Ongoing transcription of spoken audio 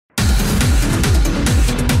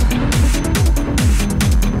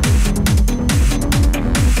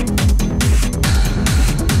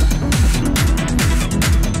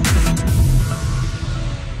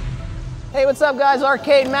up, guys?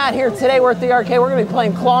 Arcade Matt here. Today we're at the arcade. We're gonna be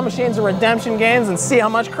playing claw machines and redemption games and see how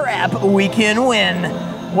much crap we can win.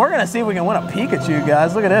 We're gonna see if we can win a Pikachu,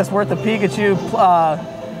 guys. Look at this. We're at the Pikachu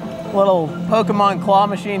little Pokemon claw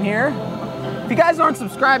machine here. If you guys aren't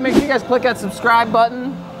subscribed, make sure you guys click that subscribe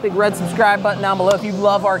button. Big red subscribe button down below if you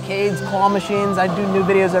love arcades, claw machines. I do new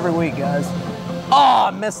videos every week, guys. Oh,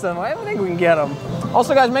 I missed them. I don't think we can get them.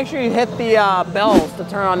 Also, guys, make sure you hit the bells to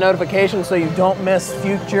turn on notifications so you don't miss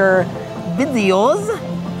future videos.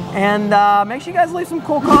 And make sure you guys leave some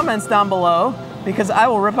cool comments down below because I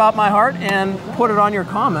will rip out my heart and put it on your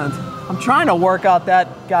comment. I'm trying to work out that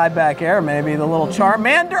guy back there, maybe the little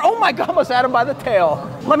Charmander. Oh my God, almost had him by the tail.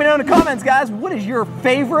 Let me know in the comments, guys, what is your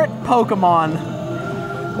favorite Pokemon?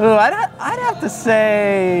 Ooh, I'd have to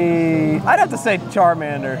say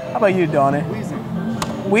Charmander. How about you, Donnie?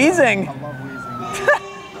 Wheezing. I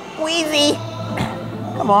love Wheezing. Wheezy.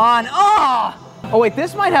 Come on. Oh, wait,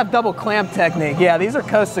 this might have double clamp technique. Yeah, these are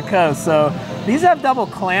coast to coast, so these have double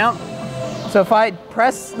clamp. So if I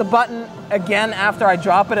press the button again after I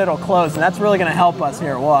drop it, it'll close, and that's really gonna help us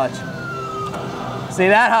here. Watch. See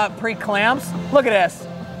that, how it pre-clamps? Look at this.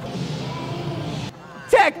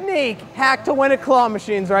 Technique! Hack to win at claw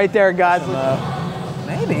machines right there, guys.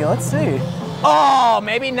 Maybe, let's see. Oh,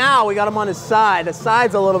 maybe now we got him on his side. The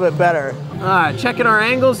side's a little bit better. All right, checking our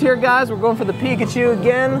angles here, guys. We're going for the Pikachu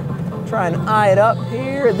again. Try and eye it up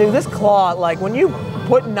here. Dude, this claw, like when you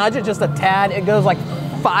nudge it just a tad, it goes like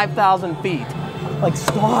 5,000 feet. Like,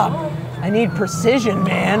 stop. I need precision,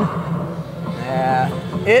 man. Yeah.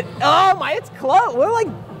 It's close. We're like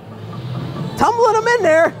tumbling them in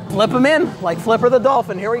there. Flip them in, like Flipper the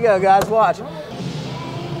Dolphin. Here we go, guys, watch.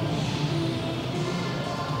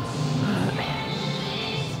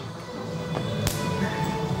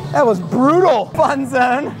 That was brutal. Fun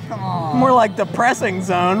zone. More like depressing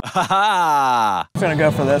zone. I'm just gonna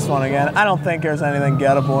go for this one again. I don't think there's anything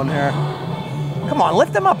gettable in here. Come on,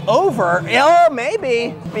 lift him up over. Oh,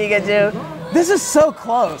 maybe. Pikachu. This is so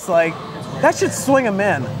close. Like, that should swing him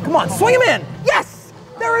in. Come on, swing him in. Yes!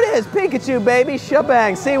 There it is, Pikachu, baby.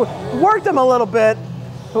 Shebang. See, worked him a little bit,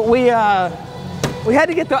 but we had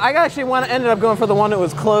to get the, I actually ended up going for the one that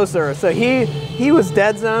was closer. So he was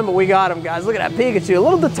dead zone, but we got him, guys. Look at that Pikachu. A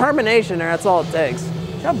little determination there, that's all it takes.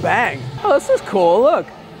 Shebang. Oh, this is cool, look.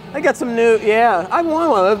 I got some new, yeah, I won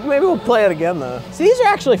one of those. Maybe we'll play it again though. See, these are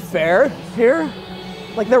actually fair here.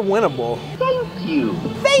 Like, they're winnable. Thank you.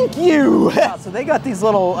 Thank you. So they got these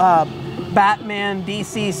little Batman,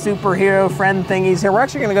 DC superhero friend thingies here. We're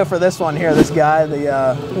actually gonna go for this one here, this guy,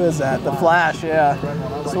 who is that? The Flash, yeah.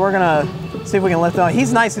 So we're gonna see if we can lift him up.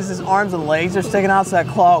 He's nice because his arms and legs are sticking out, so that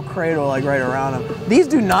claw will cradle like right around him. These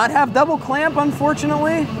do not have double clamp,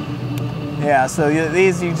 unfortunately. Yeah, so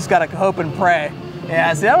these you just gotta hope and pray.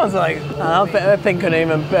 Yeah, see that one's like, that thing couldn't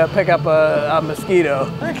even pick up a mosquito.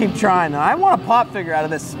 I'm gonna keep trying though. I want a pop figure out of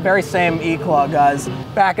this very same E-Claw, guys.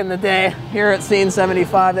 Back in the day, here at Scene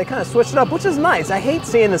 75, they kind of switched it up, which is nice. I hate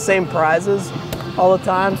seeing the same prizes all the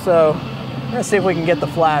time, so we're gonna see if we can get the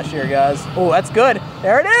Flash here, guys. Oh, that's good.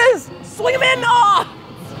 There it is! Swing him in! Oh!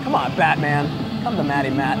 Come on, Batman. Come to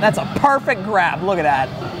Matty Matt. That's a perfect grab. Look at that.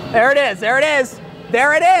 There it is, there it is.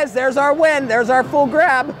 There it is, there's our win. There's our full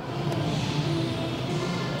grab.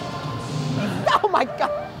 Oh my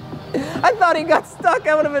God. I thought he got stuck.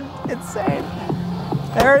 That would have been insane.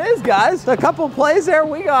 There it is, guys. A couple plays there.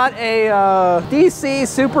 We got a DC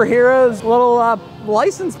superheroes little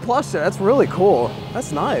licensed plush there. That's really cool.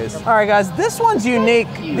 That's nice. All right, guys, this one's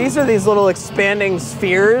unique. These are these little expanding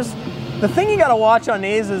spheres. The thing you gotta watch on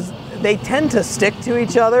these is they tend to stick to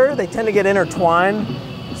each other. They tend to get intertwined.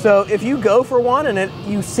 So if you go for one and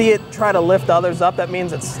you see it try to lift others up, that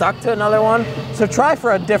means it's stuck to another one. So try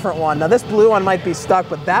for a different one. Now this blue one might be stuck,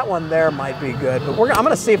 but that one there might be good. But I'm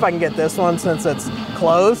gonna see if I can get this one since it's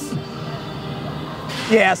close.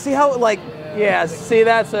 Yeah, see how yeah, see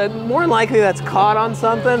that? So more than likely that's caught on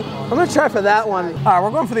something. I'm gonna try for that one. All right, we're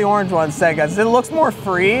going for the orange one instead, guys. It looks more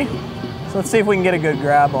free. So let's see if we can get a good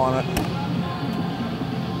grab on it.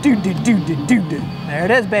 There it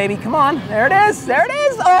is, baby. Come on. There it is. There it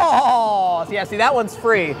is. Oh, yeah, see, that one's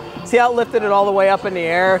free. See how it lifted it all the way up in the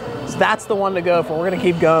air? So that's the one to go for. We're going to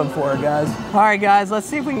keep going for it, guys. All right, guys, let's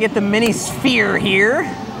see if we can get the mini sphere here.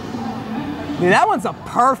 Dude, that one's a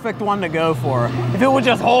perfect one to go for. If it would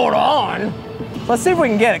just hold on. Let's see if we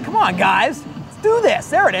can get it. Come on, guys. Let's do this.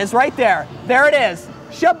 There it is, right there. There it is.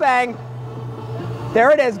 Shebang. There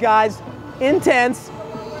it is, guys. Intense.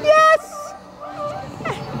 Yes!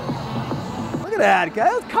 Look at that,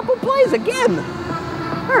 guys. Couple plays again.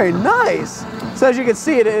 Very nice. So as you can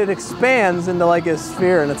see, it expands into like a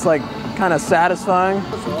sphere, and it's like kind of satisfying.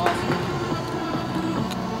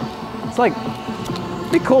 It's like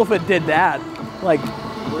It'd be cool if it did that. Like,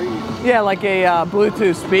 yeah, like a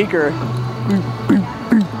Bluetooth speaker.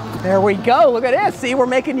 There we go, look at this. See, we're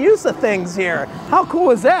making use of things here. How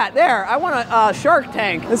cool is that? There, I want a Shark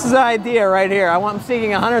Tank. This is the idea right here. I'm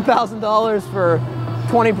seeking $100,000 for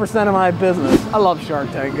 20% of my business. I love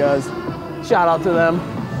Shark Tank, guys. Shout out to them.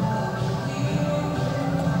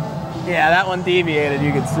 Yeah, that one deviated,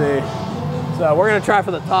 you can see. So we're gonna try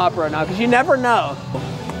for the top right now, because you never know.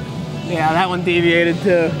 Yeah, that one deviated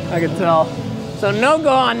too, I can tell. So no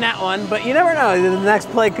go on that one, but you never know, the next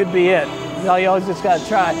play could be it. You always just gotta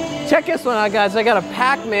try. Check this one out, guys. I got a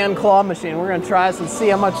Pac-Man claw machine. We're gonna try this and see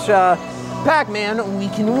how much Pac-Man we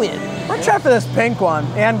can win. We're gonna try for this pink one,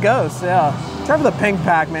 and Ghost, yeah. Try for the pink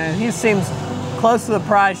Pac-Man. He seems close to the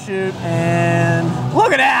prize chute, and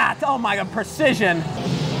look at that! Oh my God, precision.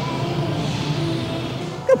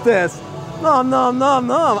 Look at this. Nom, nom, nom,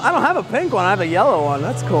 nom. I don't have a pink one, I have a yellow one.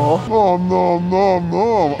 That's cool. Nom, nom, nom,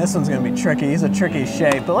 nom. This one's gonna be tricky. He's a tricky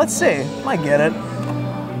shape, but let's see. Might get it.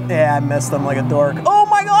 Yeah, I missed him like a dork. Oh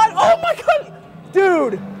my God, oh my God.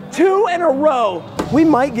 Dude, 2 in a row. We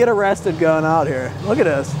might get arrested going out here. Look at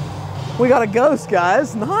this. We got a Ghost,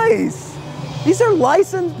 guys. Nice. These are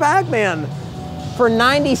licensed Pac-Man for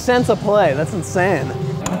 90 cents a play. That's insane.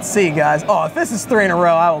 Let's see, guys. Oh, if this is 3 in a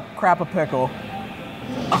row, I will crap a pickle.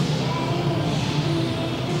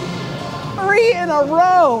 3 in a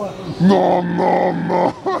row. No, no,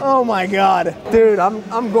 no. Oh my God. Dude,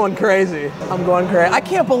 I'm going crazy. I'm going crazy. I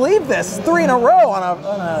can't believe this. 3 in a row on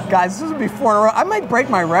a guys, this would be 4 in a row. I might break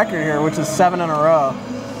my record here, which is 7 in a row.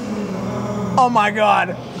 Oh my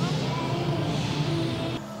God.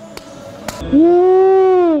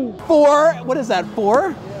 Woo. 4, what is that,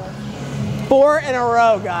 4? 4 in a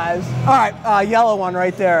row, guys. All right, yellow one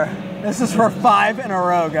right there. This is for 5 in a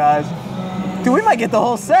row, guys. Dude, we might get the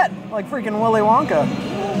whole set, like freaking Willy Wonka.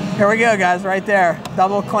 Here we go, guys, right there.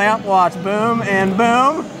 Double clamp, watch, boom and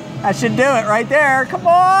boom. That should do it right there, come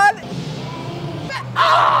on.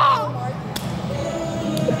 Oh!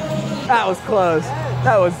 That was close.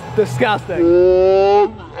 That was disgusting.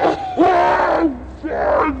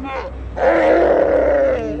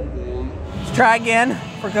 Let's try again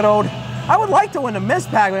for good old, I would like to win a Miss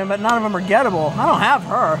Pac-Man, but none of them are gettable. I don't have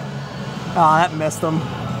her. Oh, that missed him.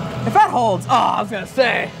 If that holds, oh, I was gonna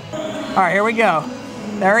say. All right, here we go.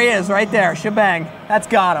 There he is, right there, shebang. That's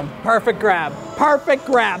got him, perfect grab. Perfect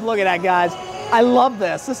grab, look at that, guys. I love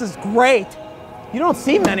this, this is great. You don't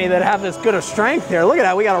see many that have this good of strength here. Look at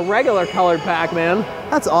that, we got a regular colored Pac-Man.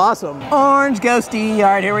 That's awesome. Orange Ghosty, all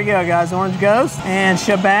right, here we go, guys. Orange Ghost, and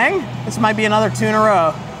shebang. This might be another 2 in a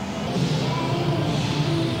row.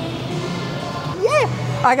 Yeah,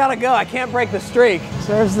 I gotta go, I can't break the streak.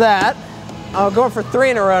 So there's that. I'm going for 3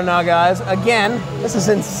 in a row now, guys. Again, this is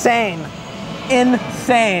insane.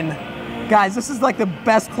 Insane. Guys, this is like the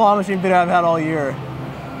best claw machine video I've had all year.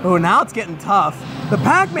 Oh, now it's getting tough. The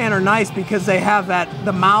Pac-Man are nice because they have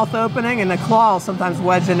the mouth opening, and the claw will sometimes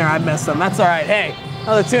wedge in there. I miss them. That's all right. Hey,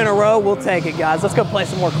 another 2 in a row, we'll take it, guys. Let's go play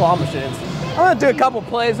some more claw machines. I'm gonna do a couple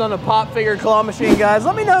plays on the pop figure claw machine, guys.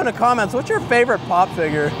 Let me know in the comments, what's your favorite pop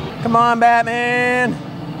figure? Come on, Batman.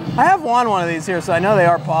 I have won one of these here, so I know they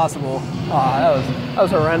are possible. Oh, that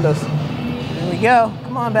was horrendous. Here we go.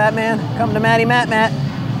 Come on, Batman. Come to Matty Matt.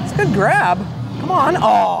 It's a good grab. Come on. Oh.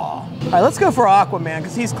 All right, let's go for Aquaman,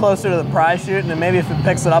 because he's closer to the prize chute, and then maybe if it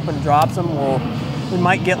picks it up and drops him, we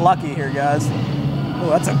might get lucky here, guys. Oh,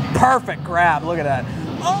 that's a perfect grab. Look at that.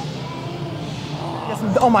 Oh.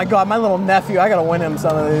 Oh my God, my little nephew. I gotta win him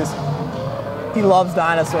some of these. He loves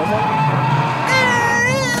dinosaurs.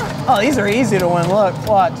 Oh, these are easy to win. Look,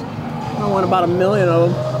 watch. I won about 1 million of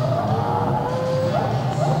them.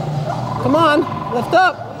 Come on, lift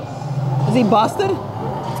up. Is he busted?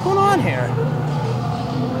 What's going on here?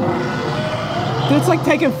 Dude, it's like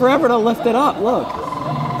taking forever to lift it up. Look.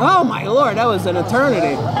 Oh my Lord, that was an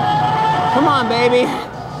eternity. Come on, baby.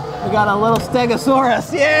 We got a little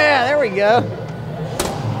Stegosaurus. Yeah, there we go.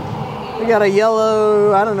 We got a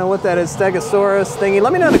yellow, I don't know what that is, Stegosaurus thingy.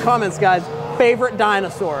 Let me know in the comments, guys. Favorite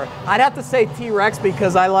dinosaur. I'd have to say T-Rex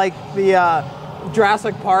because I like the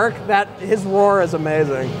Jurassic Park. His roar is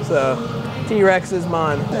amazing. So T-Rex is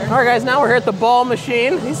mine. All right, guys, now we're here at the ball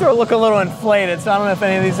machine. These sort of look a little inflated, so I don't know if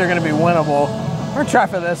any of these are gonna be winnable. We're gonna try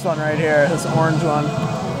for this one right here, this orange one.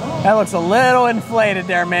 That looks a little inflated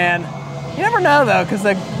there, man. You never know though, because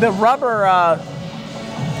the rubber,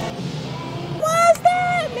 what's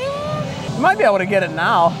that, man? You might be able to get it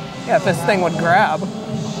now. Yeah, if this thing would grab.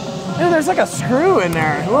 Dude, there's like a screw in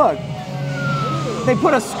there. Look. They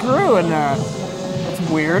put a screw in there. That's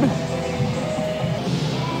weird.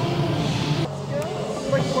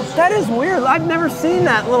 That is weird. I've never seen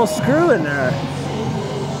that little screw in there.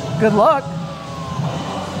 Good luck.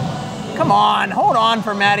 Come on, hold on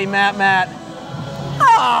for Matty Matt.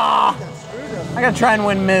 Ah! I gotta try and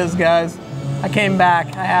win Miz, guys. I came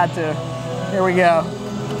back, I had to. Here we go.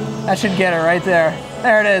 That should get it right there.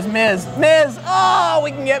 There it is, Miz. Oh,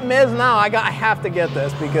 we can get Miz now. I have to get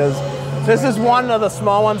this because this is one of the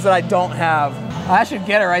small ones that I don't have. I should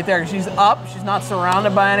get it right there. She's up, she's not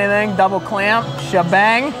surrounded by anything. Double clamp,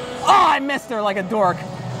 shabang. Oh, I missed her like a dork.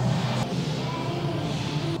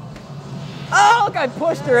 Oh, look, I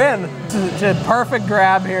pushed her in. It's a perfect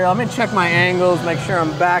grab here. Let me check my angles, make sure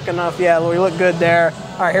I'm back enough. Yeah, we look good there.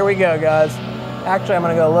 All right, here we go, guys. Actually, I'm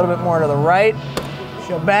gonna go a little bit more to the right.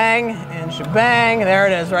 Shabang and shabang. There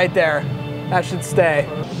it is, right there. That should stay.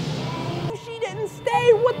 She didn't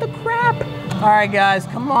stay, what the crap? All right, guys,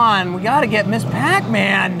 come on. We gotta get Miss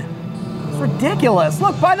Pac-Man. It's ridiculous.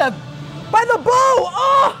 Look, by the bow.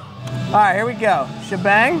 Oh! All right, here we go.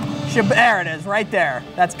 Shabang, there it is, right there.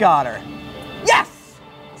 That's got her. Yes!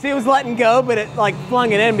 See, it was letting go, but it like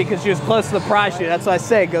flung it in because she was close to the prize chute. That's why I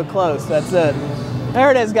say go close, that's it.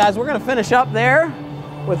 There it is, guys. We're gonna finish up there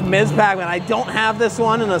with Ms. Pac-Man. I don't have this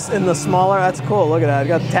one in the smaller. That's cool, look at that. I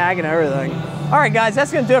got the tag and everything. All right, guys,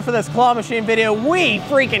 that's gonna do it for this claw machine video. We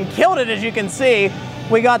freaking killed it, as you can see.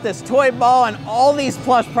 We got this toy ball and all these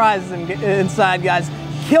plush prizes inside, guys.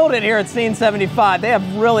 Killed it here at Scene 75. They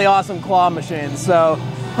have really awesome claw machines. So,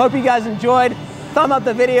 hope you guys enjoyed. Thumb up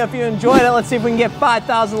the video if you enjoyed it. Let's see if we can get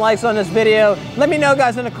 5,000 likes on this video. Let me know,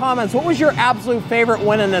 guys, in the comments, what was your absolute favorite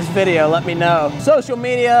win in this video? Let me know. Social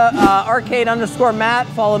media, arcade_Matt.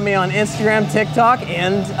 Follow me on Instagram, TikTok,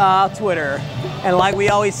 and Twitter. And like we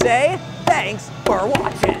always say, thanks for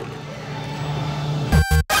watching.